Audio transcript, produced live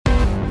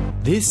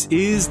This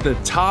is the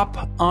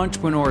Top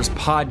Entrepreneurs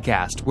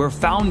Podcast, where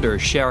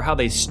founders share how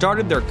they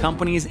started their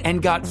companies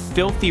and got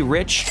filthy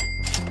rich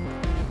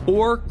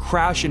or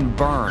crash and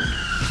burn.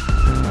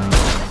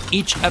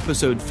 Each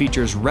episode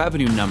features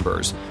revenue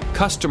numbers,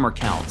 customer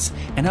counts,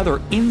 and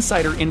other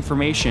insider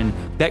information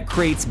that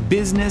creates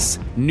business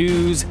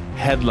news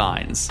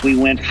headlines. We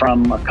went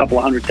from a couple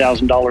of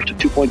 $100,000 to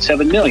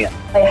 $2.7 million.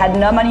 I had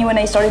no money when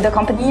I started the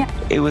company.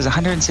 It was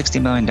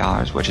 $160 million,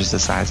 which is the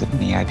size of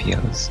many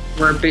IPOs.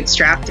 We're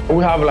bootstrapped.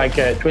 We have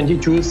like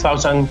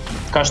 22,000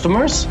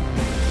 customers.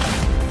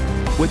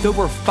 With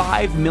over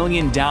 5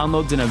 million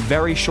downloads in a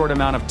very short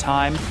amount of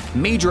time,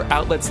 major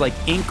outlets like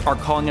Inc. are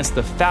calling us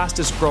the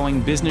fastest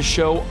growing business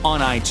show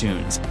on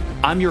iTunes.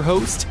 I'm your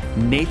host,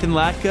 Nathan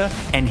Latka,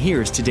 and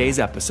here's today's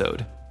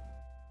episode.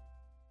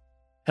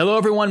 Hello,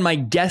 everyone. My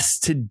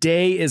guest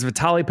today is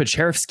Vitaly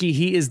Pechersky.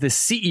 He is the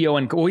CEO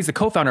and he's the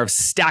co-founder of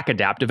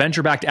StackAdapt, a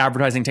venture-backed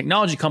advertising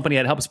technology company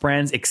that helps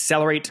brands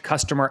accelerate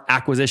customer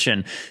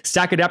acquisition.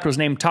 StackAdapt was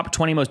named top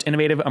 20 most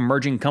innovative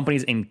emerging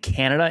companies in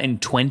Canada in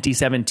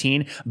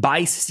 2017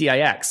 by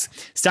CIX.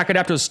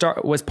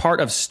 StackAdapt was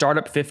part of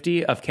Startup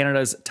 50 of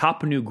Canada's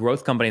top new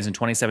growth companies in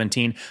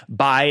 2017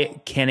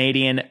 by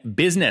Canadian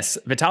Business.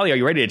 Vitaly, are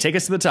you ready to take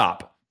us to the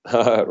top?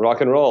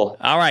 Rock and roll.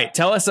 All right.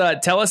 Tell us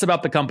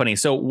about the company.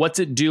 So what's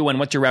it do and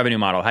what's your revenue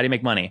model? How do you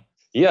make money?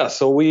 Yeah,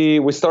 so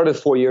we started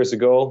 4 years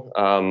ago.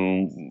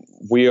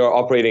 We are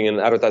operating in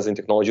advertising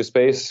technology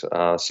space.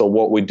 So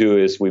what we do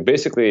is we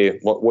basically,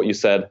 what you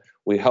said,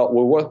 we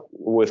work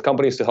with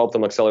companies to help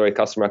them accelerate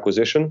customer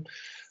acquisition,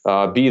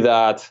 be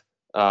that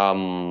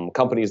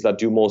companies that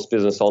do most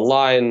business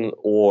online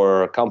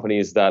or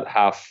companies that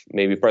have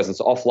maybe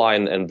presence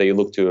offline and they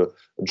look to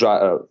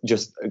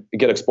just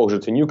get exposure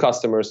to new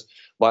customers.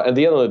 But at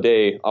the end of the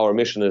day, our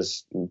mission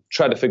is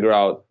try to figure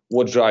out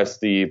what drives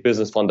the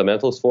business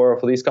fundamentals for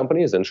these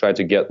companies and try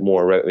to get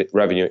more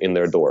revenue in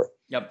their door.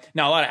 Yep.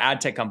 Now, a lot of ad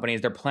tech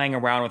companies, they're playing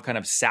around with kind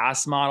of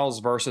SaaS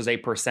models versus a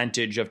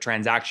percentage of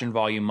transaction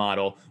volume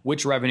model.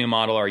 Which revenue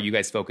model are you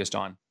guys focused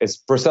on? It's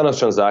percent of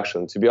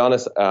transaction. To be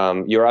honest,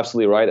 you're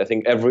absolutely right. I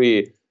think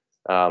every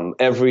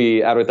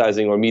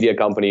advertising or media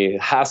company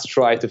has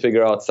tried to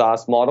figure out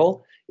SaaS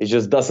model. It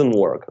just doesn't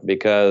work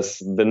because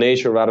the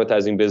nature of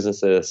advertising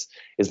business is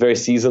very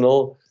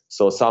seasonal.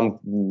 So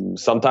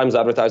sometimes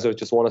advertisers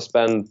just want to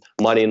spend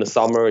money in the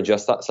summer,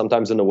 just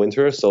sometimes in the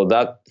winter. So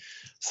that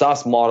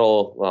SaaS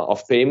model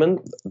of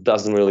payment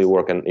doesn't really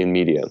work in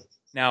media.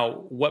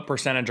 Now, what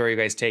percentage are you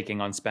guys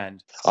taking on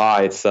spend?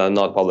 It's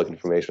not public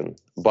information.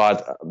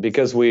 But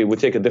because we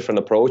take a different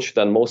approach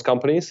than most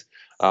companies,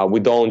 we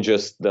don't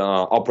just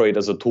operate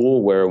as a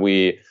tool where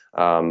we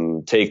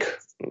take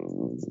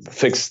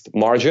fixed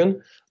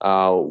margin.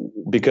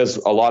 Because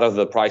a lot of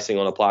the pricing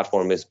on a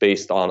platform is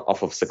based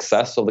off of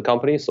success of the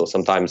company. So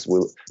sometimes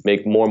we'll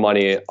make more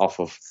money off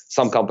of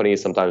some companies.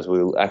 Sometimes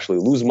we'll actually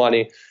lose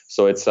money.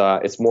 So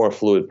it's more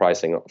fluid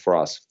pricing for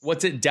us.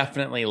 What's it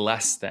definitely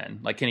less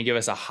than? Like, can you give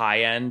us a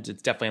high end?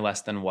 It's definitely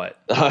less than what?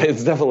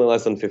 It's definitely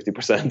less than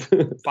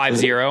 50%.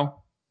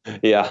 50?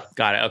 Yeah.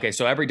 Got it. Okay.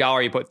 So every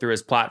dollar you put through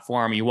his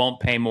platform, you won't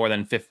pay more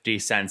than 50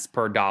 cents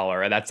per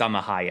dollar. That's on the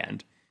high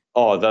end.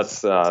 Oh,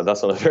 that's on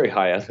a very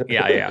high end.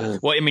 Yeah.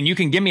 Well, I mean, you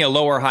can give me a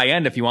lower high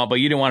end if you want, but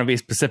you don't want to be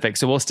specific.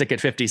 So we'll stick at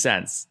 50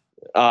 cents.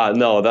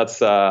 No, that's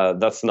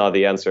not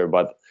the answer.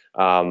 But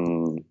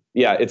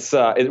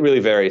it really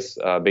varies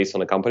based on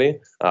the company,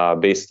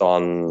 based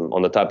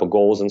on the type of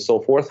goals and so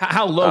forth.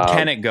 How low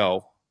can it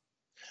go?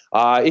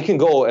 It can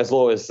go as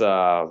low as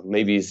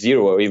maybe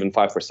 0 or even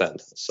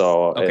 5%.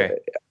 So okay.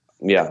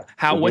 Yeah.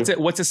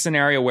 What's a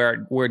scenario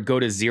where it'd go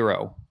to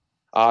 0?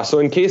 So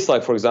in case,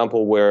 like, for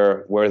example,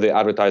 where the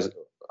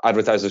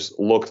advertisers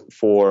looked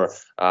for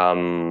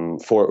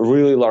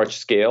really large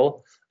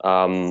scale,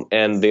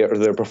 and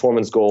their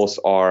performance goals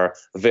are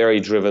very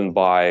driven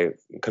by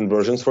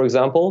conversions, for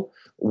example,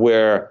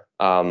 where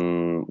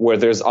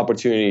there's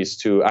opportunities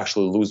to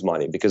actually lose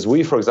money. Because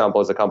we, for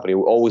example, as a company,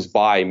 we always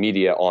buy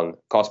media on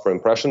cost per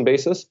impression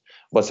basis,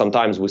 but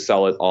sometimes we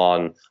sell it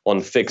on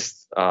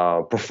fixed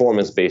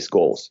performance-based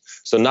goals.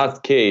 So in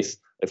that case,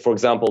 if, for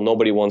example,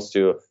 nobody wants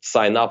to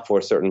sign up for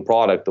a certain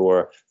product,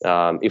 or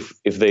if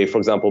they, for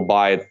example,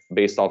 buy it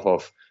based off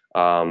of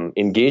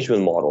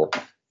engagement model,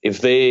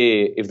 if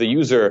the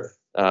user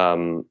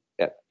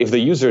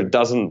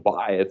doesn't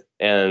buy it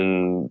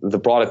and the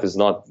product is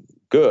not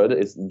good,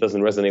 it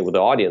doesn't resonate with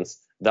the audience,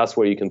 that's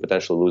where you can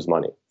potentially lose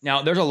money.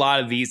 Now, there's a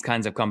lot of these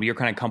kinds of companies, your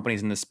kind of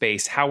companies in the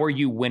space. How are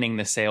you winning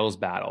the sales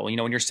battle? You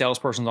know, when your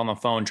salesperson's on the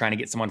phone trying to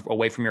get someone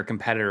away from your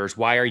competitors,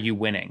 why are you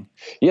winning?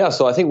 Yeah,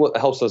 so I think what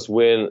helps us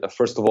win,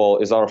 first of all,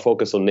 is our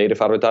focus on native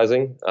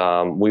advertising.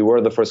 We were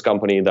the first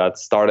company that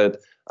started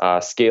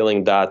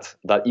scaling that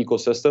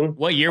ecosystem.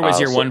 What year was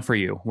year one for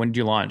you? When did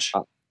you launch?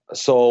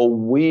 So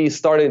we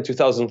started in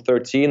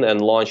 2013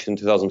 and launched in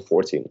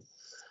 2014.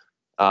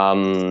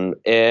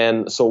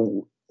 And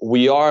so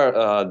we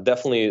are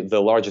definitely the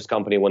largest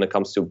company when it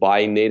comes to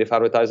buying native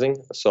advertising.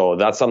 So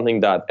that's something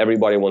that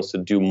everybody wants to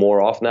do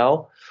more of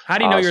now. How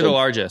do you know you're the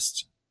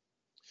largest?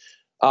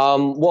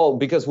 Well,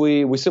 because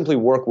we simply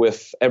work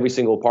with every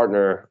single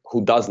partner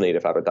who does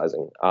native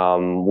advertising.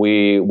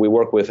 We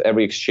work with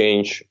every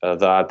exchange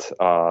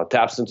that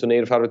taps into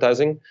native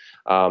advertising.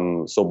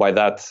 So by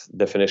that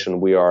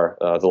definition, we are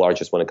the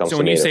largest when it comes to native. So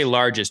when you say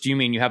largest, do you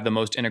mean you have the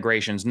most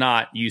integrations,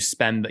 not you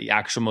spend the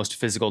actual most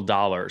physical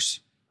dollars?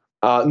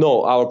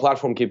 No, our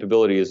platform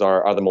capabilities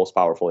are the most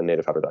powerful in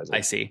native advertising.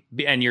 I see.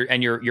 And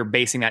you're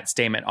basing that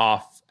statement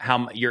off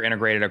how you're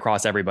integrated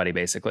across everybody,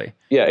 basically.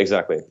 Yeah,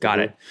 exactly. Got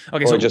it.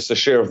 Okay, or so just the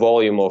sheer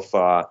volume of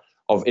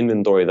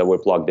inventory that we're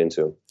plugged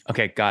into.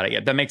 Okay, got it.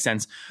 Yeah, that makes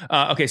sense.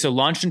 Okay, so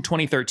launched in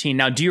 2013.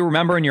 Now, do you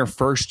remember in your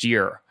first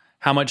year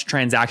how much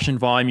transaction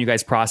volume you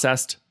guys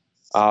processed?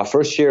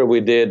 First year we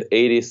did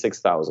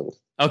 86,000.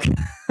 Okay,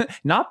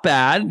 not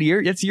bad.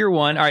 It's year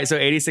one. All right, so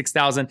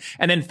 86,000.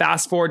 And then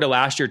fast forward to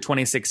last year,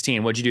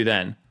 2016. What'd you do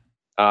then?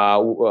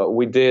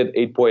 We did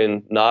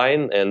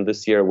 8.9, and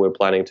this year we're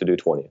planning to do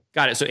 20.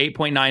 Got it. So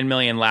 8.9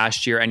 million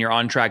last year, and you're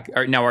on track.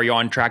 Now, are you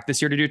on track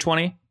this year to do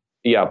 20?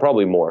 Yeah,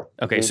 probably more.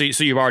 Okay, mm-hmm.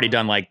 So you've already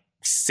done like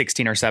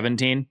 16 or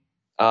 17?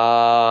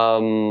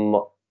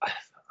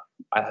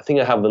 I think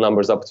I have the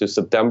numbers up to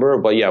September,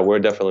 but yeah, we're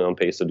definitely on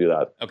pace to do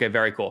that. Okay,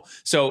 very cool.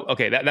 So,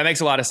 okay, that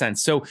makes a lot of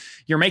sense. So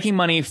you're making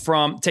money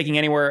from taking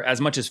anywhere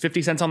as much as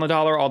 50 cents on the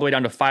dollar all the way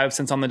down to 5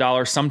 cents on the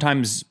dollar,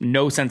 sometimes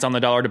no cents on the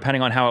dollar,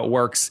 depending on how it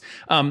works.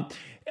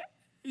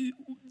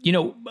 You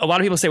know, a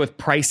lot of people say with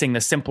pricing,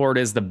 the simpler it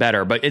is, the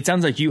better. But it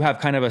sounds like you have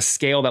kind of a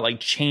scale that like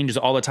changes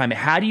all the time.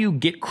 How do you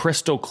get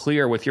crystal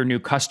clear with your new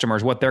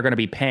customers what they're going to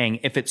be paying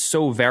if it's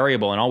so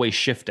variable and always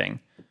shifting?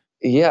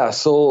 Yeah,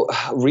 so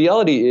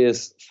reality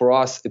is for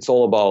us, it's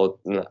all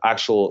about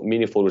actual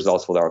meaningful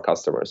results for our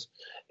customers.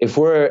 If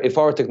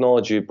our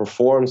technology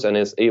performs and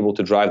is able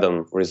to drive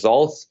them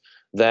results,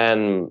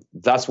 then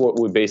that's what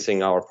we're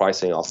basing our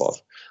pricing off of.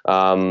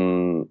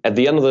 At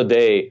the end of the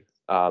day,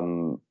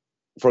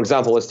 for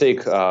example, let's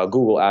take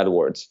Google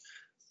AdWords.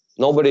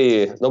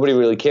 Nobody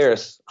really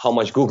cares how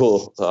much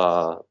Google,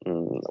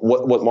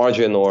 what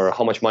margin or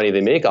how much money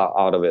they make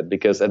out of it,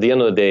 because at the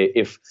end of the day,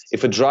 if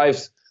it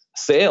drives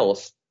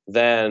sales,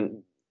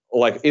 then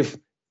like if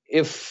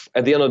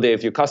at the end of the day,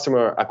 if your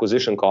customer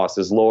acquisition cost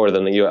is lower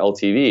than your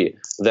LTV,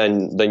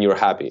 then you're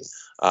happy.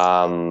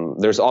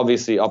 There's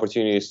obviously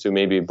opportunities to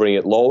maybe bring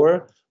it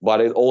lower, but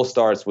it all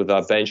starts with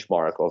a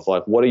benchmark of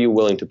like, what are you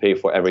willing to pay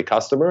for every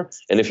customer?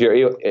 And if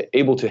you're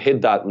able to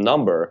hit that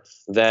number,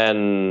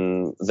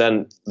 then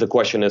the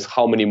question is,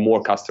 how many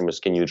more customers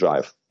can you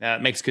drive?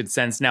 That makes good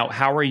sense. Now,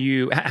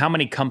 how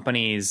many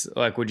companies,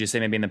 like would you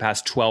say maybe in the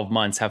past 12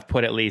 months have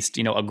put at least,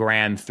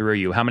 $1,000 through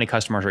you? How many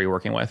customers are you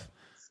working with?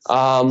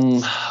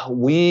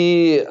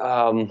 We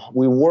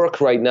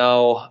work right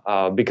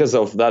now because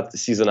of that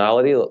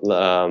seasonality.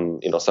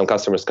 Some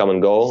customers come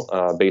and go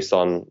based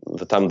on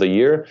the time of the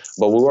year,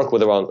 but we work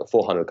with around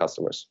 400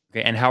 customers.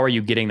 Okay, and how are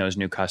you getting those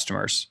new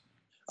customers?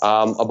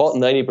 About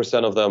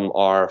 90% of them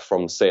are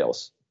from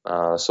sales.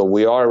 So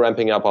we are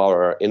ramping up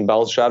our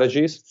inbound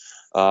strategies,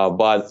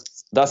 but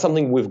that's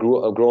something we've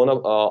grown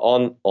up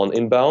on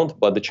inbound.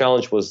 But the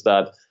challenge was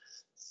that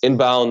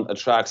inbound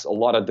attracts a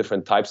lot of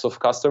different types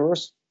of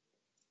customers.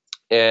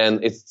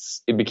 And it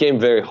became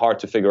very hard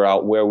to figure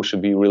out where we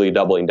should be really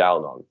doubling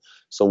down on.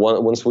 So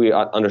once we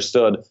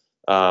understood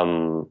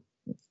out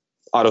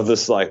of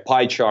this like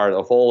pie chart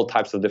of all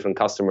types of different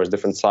customers,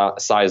 different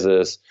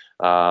sizes,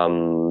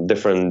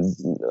 different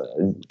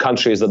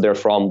countries that they're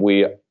from,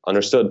 we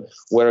understood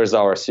where is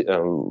our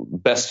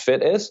best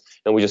fit is,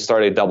 and we just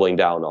started doubling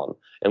down on.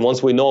 And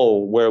once we know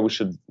where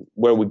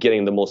we're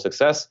getting the most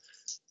success,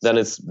 then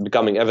it's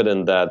becoming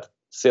evident that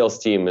sales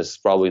team is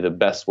probably the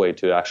best way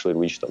to actually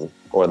reach them,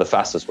 or the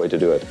fastest way to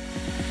do it.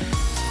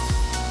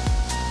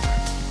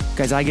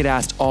 Guys, I get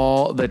asked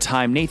all the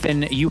time,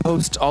 Nathan, you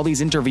host all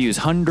these interviews,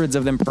 hundreds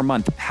of them per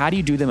month. How do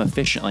you do them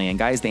efficiently? And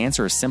guys, the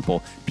answer is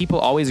simple. People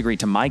always agree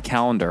to my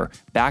calendar,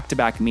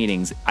 back-to-back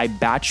meetings. I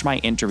batch my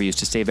interviews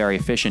to stay very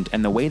efficient.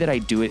 And the way that I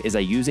do it is I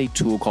use a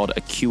tool called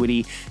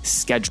Acuity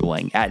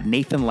Scheduling at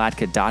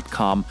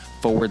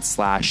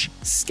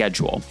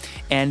nathanlatka.com/schedule.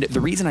 And the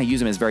reason I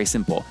use them is very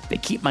simple. They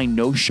keep my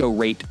no-show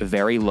rate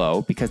very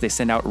low because they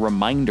send out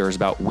reminders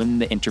about when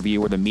the interview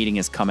or the meeting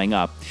is coming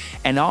up.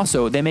 And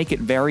also, they make it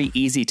very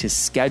easy to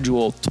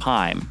schedule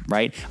time,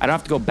 right? I don't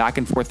have to go back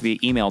and forth via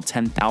email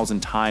 10,000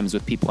 times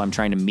with people I'm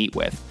trying to meet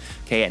with.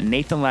 Okay, at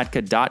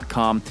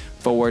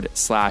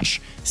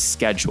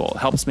nathanlatka.com/schedule.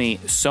 Helps me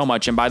so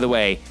much. And by the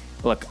way,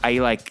 look,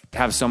 I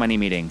have so many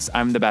meetings.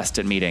 I'm the best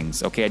at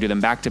meetings. Okay, I do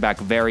them back to back,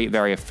 very,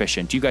 very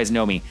efficient. You guys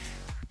know me.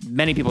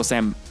 Many people say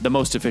I'm the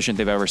most efficient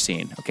they've ever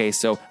seen. Okay,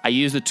 so I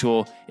use the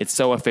tool. It's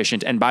so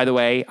efficient. And by the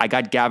way, I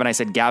got Gavin. I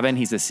said, Gavin,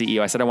 he's the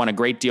CEO. I said, I want a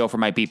great deal for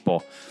my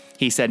people.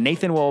 He said,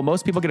 Nathan, well,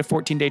 most people get a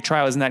 14-day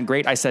trial. Isn't that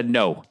great? I said,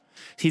 no.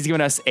 He's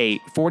given us a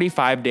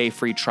 45-day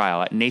free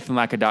trial at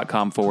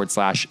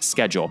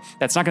nathanlatka.com/schedule.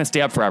 That's not going to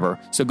stay up forever.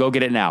 So go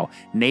get it now.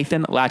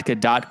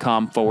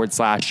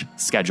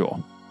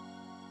 nathanlatka.com/schedule.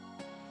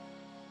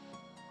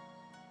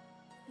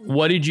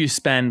 What did you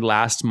spend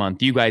last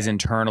month, you guys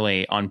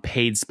internally, on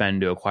paid spend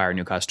to acquire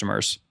new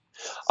customers?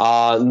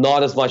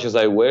 Not as much as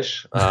I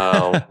wish.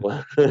 How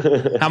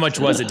much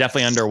was it?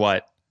 Definitely under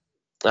what?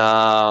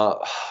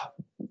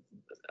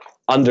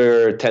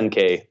 Under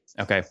 10K.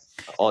 Okay.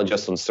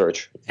 Just on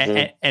search.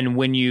 And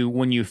when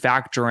you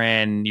factor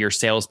in your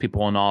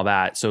salespeople and all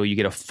that, so you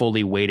get a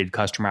fully weighted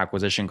customer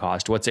acquisition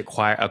cost. What's it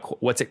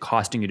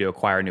costing you to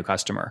acquire a new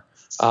customer?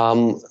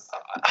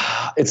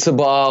 It's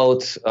about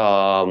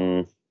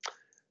 $2,000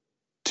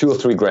 or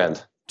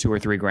 $3,000. $2,000 or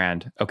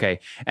 $3,000. Okay.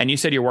 And you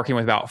said you're working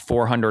with about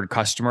 400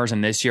 customers,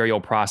 and this year you'll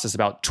process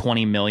about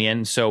 20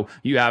 million. So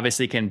you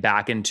obviously can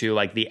back into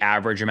like the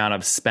average amount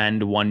of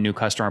spend one new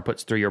customer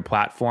puts through your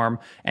platform,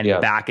 and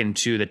back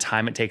into the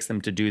time it takes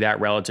them to do that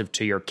relative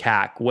to your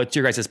CAC. What's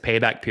your guys'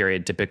 payback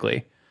period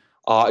typically?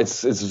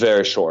 It's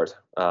very short.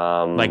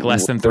 Like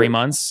less than 3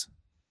 months?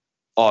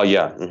 Oh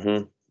yeah.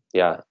 Mm-hmm.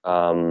 Yeah.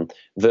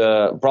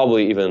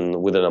 Probably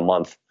even within a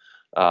month.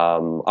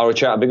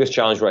 Our biggest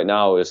challenge right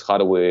now is how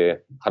do we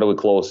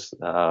close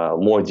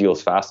more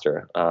deals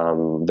faster.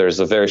 There's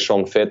a very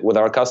strong fit with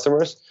our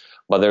customers,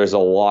 but there's a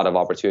lot of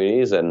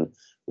opportunities, and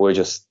we're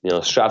just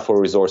strapped for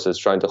resources,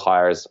 trying to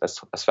hire as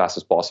fast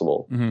as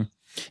possible. Mm-hmm.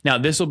 Now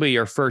this will be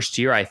your first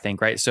year, I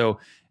think, right? So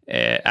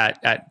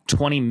at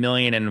 20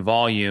 million in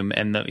volume,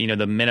 and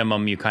the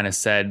minimum you kind of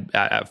said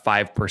at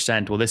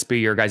 5%, will this be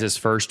your guys'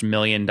 first $1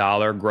 million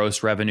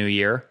gross revenue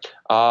year?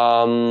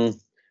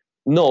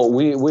 No,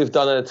 we've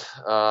done it.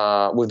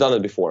 We've done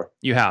it before.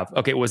 You have.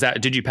 Okay.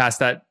 Did you pass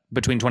that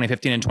between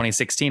 2015 and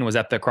 2016? Was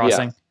that the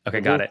crossing? Yeah. Okay.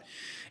 Mm-hmm. Got it.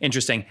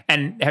 Interesting.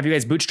 And have you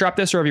guys bootstrapped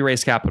this, or have you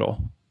raised capital?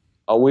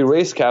 We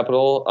raised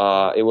capital.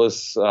 It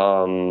was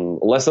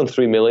less than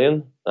 3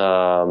 million,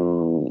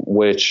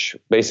 which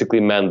basically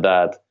meant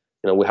that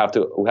we had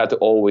to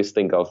always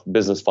think of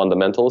business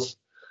fundamentals.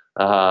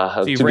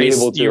 So you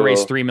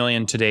raised 3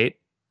 million to date.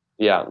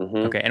 Yeah. Mm-hmm.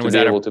 Okay. And was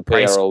that able to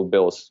pay our own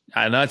bills?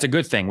 I know that's a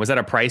good thing. Was that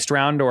a priced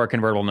round or a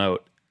convertible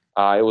note?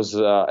 It was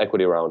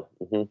equity round.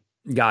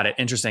 Mm-hmm. Got it.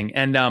 Interesting.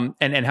 And how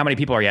many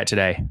people are you at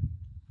today?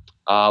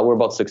 We're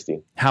about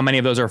 60. How many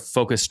of those are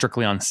focused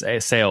strictly on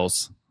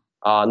sales?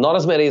 Not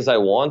as many as I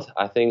want.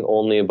 I think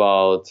only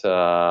about.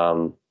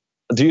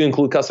 Do you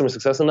include customer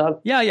success in that?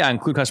 Yeah.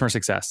 Include customer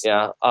success.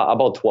 Yeah,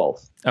 about 12.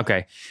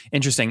 Okay,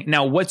 interesting.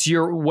 Now, what's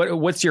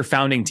your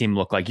founding team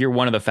look like? You're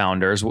one of the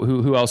founders.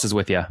 Who else is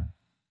with you?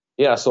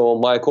 Yeah, so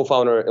my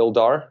co-founder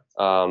Ildar,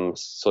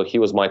 so he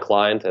was my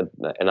client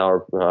in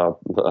our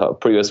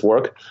previous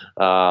work,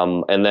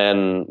 and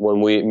then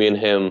when me and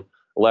him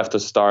left to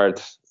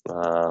start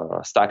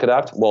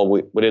StackAdapt, well,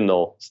 we didn't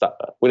know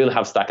we didn't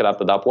have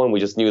StackAdapt at that point. We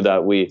just knew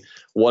that we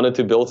wanted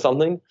to build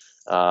something.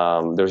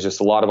 There's just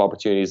a lot of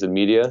opportunities in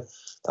media,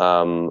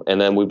 and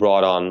then we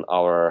brought on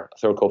our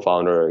third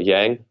co-founder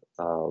Yang,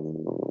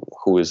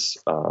 who is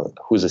a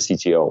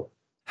CTO.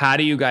 How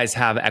do you guys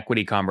have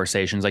equity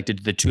conversations? Like,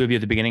 did the two of you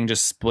at the beginning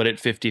just split it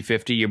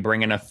 50-50? You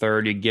bring in a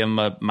third, you give them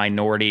a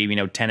minority,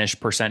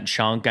 10-ish%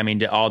 chunk. I mean,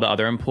 to all the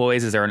other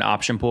employees, is there an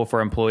option pool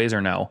for employees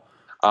or no?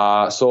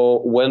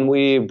 So when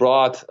we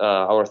brought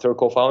our third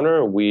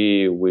co-founder,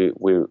 we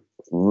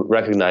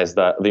recognized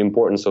that the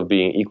importance of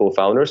being equal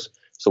founders.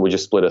 So we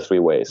just split it 3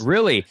 ways.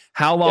 Really?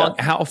 How long?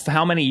 Yeah.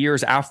 How many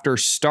years after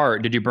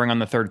start did you bring on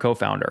the third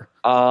co-founder?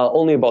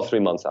 Only about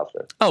 3 months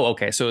after. Oh,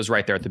 okay. So it was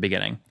right there at the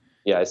beginning.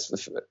 Yeah,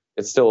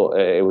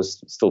 it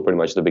was still pretty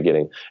much the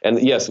beginning.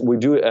 And yes, we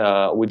do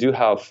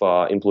have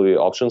employee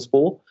options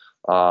pool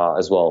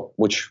as well,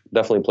 which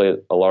definitely played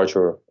a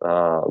larger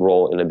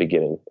role in the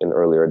beginning, in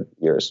earlier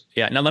years.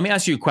 Yeah. Now let me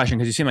ask you a question,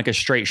 because you seem like a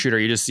straight shooter.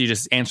 You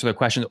just answer the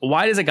question.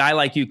 Why does a guy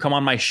like you come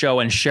on my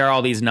show and share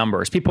all these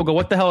numbers? People go,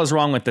 what the hell is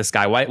wrong with this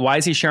guy? Why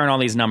is he sharing all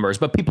these numbers?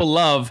 But people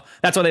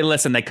that's why they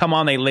listen. They come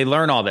on, they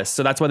learn all this.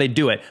 So that's why they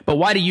do it. But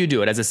why do you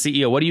do it as a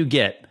CEO? What do you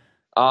get?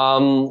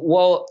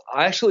 Well,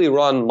 I actually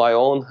run my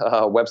own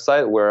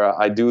website where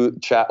I do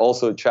chat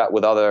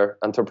with other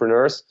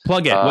entrepreneurs.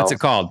 Plug it. What's it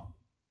called?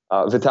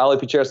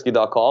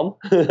 VitalyPechersky.com.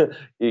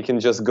 You can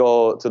just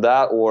go to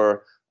that,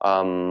 or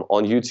on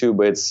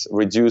YouTube, it's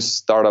Reduce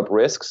Startup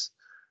Risks.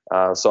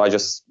 So I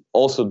just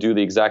also do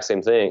the exact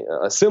same thing,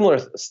 a similar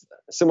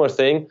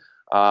thing,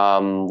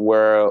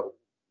 where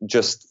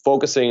just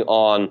focusing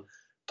on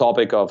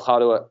topic of how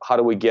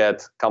do we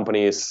get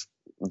companies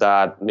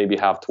that maybe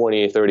have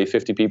 20, 30,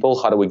 50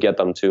 people, how do we get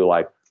them to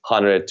like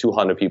 100,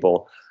 200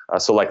 people?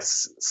 So like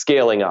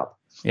scaling up.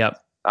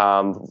 Yep.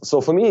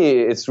 So for me,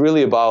 it's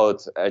really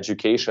about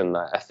education.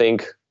 I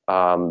think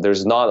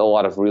there's not a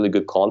lot of really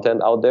good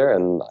content out there,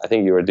 and I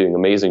think you are doing an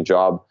amazing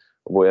job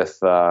with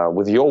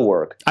your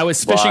work. I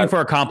was fishing for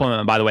a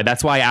compliment, by the way.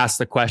 That's why I asked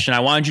the question. I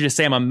wanted you to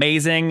say I'm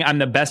amazing. I'm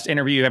the best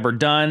interview you've ever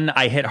done.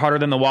 I hit harder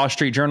than the Wall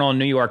Street Journal and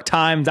New York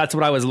Times. That's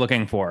what I was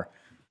looking for.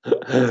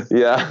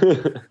 Yeah.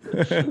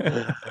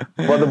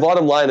 But the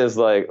bottom line is,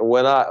 like,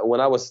 when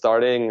I was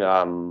starting,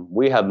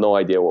 we had no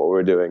idea what we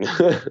were doing.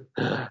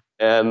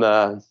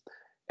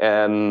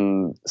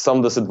 And some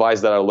of this advice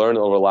that I learned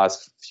over the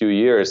last few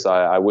years,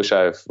 I wish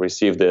I've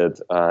received it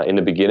in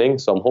the beginning.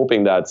 So I'm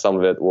hoping that some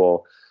of it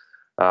will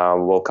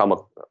come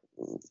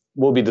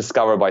will be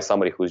discovered by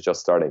somebody who's just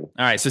starting.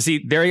 All right. So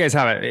see, there you guys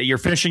have it. You're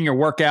finishing your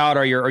workout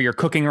or you're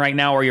cooking right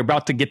now, or you're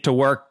about to get to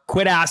work.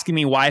 Quit asking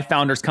me why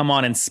founders come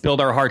on and spill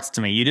their hearts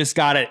to me. You just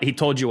got it. He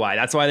told you why.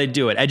 That's why they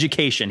do it.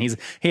 Education. He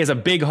has a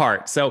big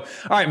heart. So, all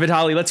right,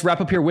 Vitaliy, let's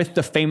wrap up here with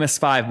the famous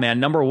five, man.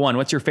 Number one,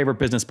 what's your favorite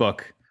business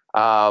book?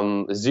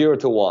 0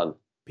 to 1.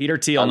 Peter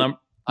Thiel.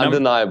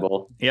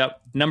 Undeniable. Yep.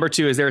 Number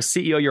two, is there a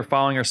CEO you're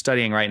following or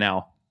studying right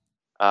now?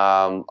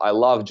 I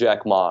love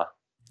Jack Ma.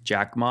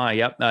 Jack Ma.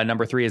 Yep.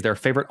 Number three, is there a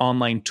favorite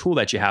online tool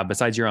that you have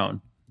besides your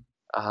own?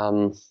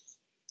 I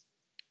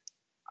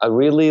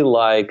really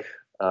like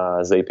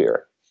Zapier.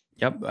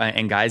 Yep.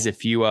 And guys,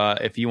 if you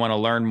want to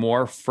learn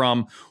more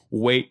from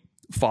Wade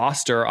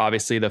Foster,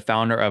 obviously the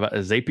founder of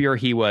Zapier,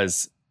 he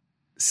was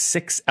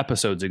 6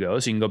 episodes ago.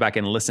 So you can go back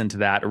and listen to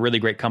that. A really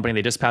great company.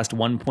 They just passed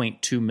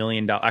 $1.2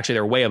 million. Actually,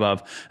 they're way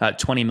above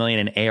 20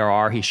 million in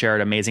ARR. He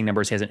shared amazing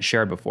numbers he hasn't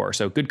shared before.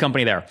 So good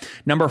company there.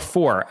 Number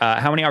 4,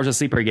 how many hours of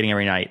sleep are you getting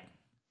every night?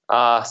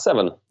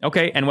 7.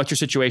 Okay. And what's your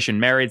situation?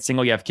 Married,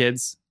 single, you have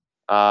kids?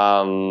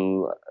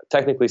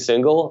 Technically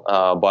single,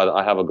 but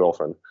I have a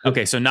girlfriend.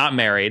 Okay. So not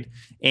married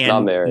and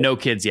not married. No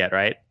kids yet,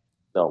 right?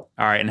 No. All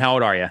right. And how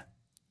old are you?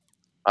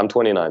 I'm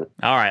 29.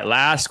 All right.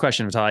 Last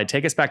question, Vitaliy.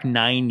 Take us back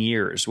 9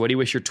 years. What do you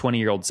wish your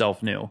 20-year-old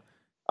self knew?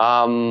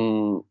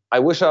 I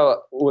wish I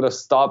would have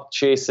stopped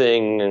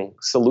chasing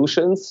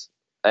solutions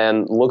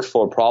and looked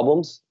for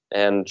problems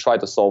and tried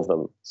to solve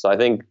them. So I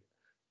think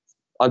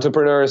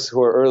entrepreneurs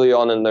who are early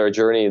on in their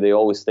journey, they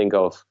always think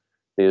of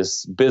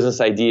this business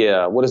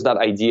idea. What is that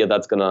idea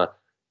that's going to,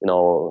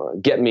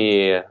 get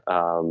me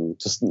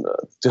just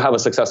to have a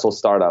successful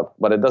startup?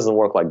 But it doesn't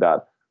work like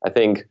that. I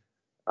think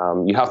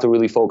you have to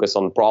really focus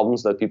on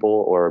problems that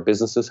people or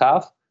businesses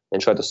have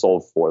and try to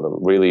solve for them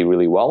really,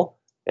 really well.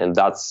 And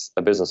that's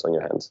a business on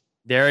your hands.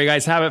 There you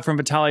guys have it from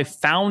Vitaliy.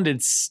 Founded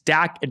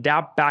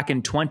StackAdapt back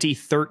in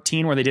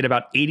 2013, where they did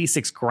about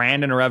 86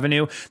 grand in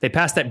revenue. They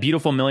passed that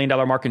beautiful $1 million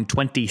mark in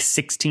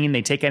 2016.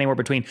 They take anywhere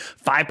between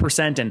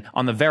 5% and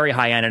on the very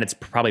high end, and it's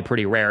probably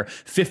pretty rare,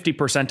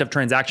 50% of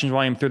transaction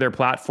volume through their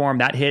platform.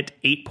 That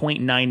hit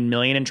 8.9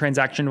 million in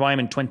transaction volume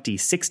in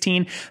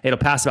 2016. It'll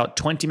pass about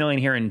 20 million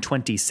here in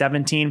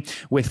 2017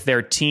 with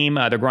their team.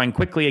 They're growing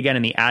quickly again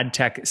in the ad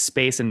tech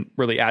space and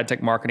really ad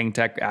tech, marketing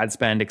tech, ad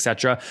spend,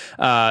 etc.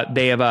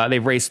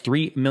 They've raised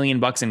 $3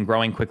 million and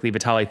growing quickly.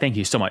 Vitaliy, thank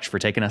you so much for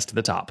taking us to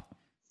the top.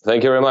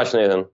 Thank you very much, Nathan.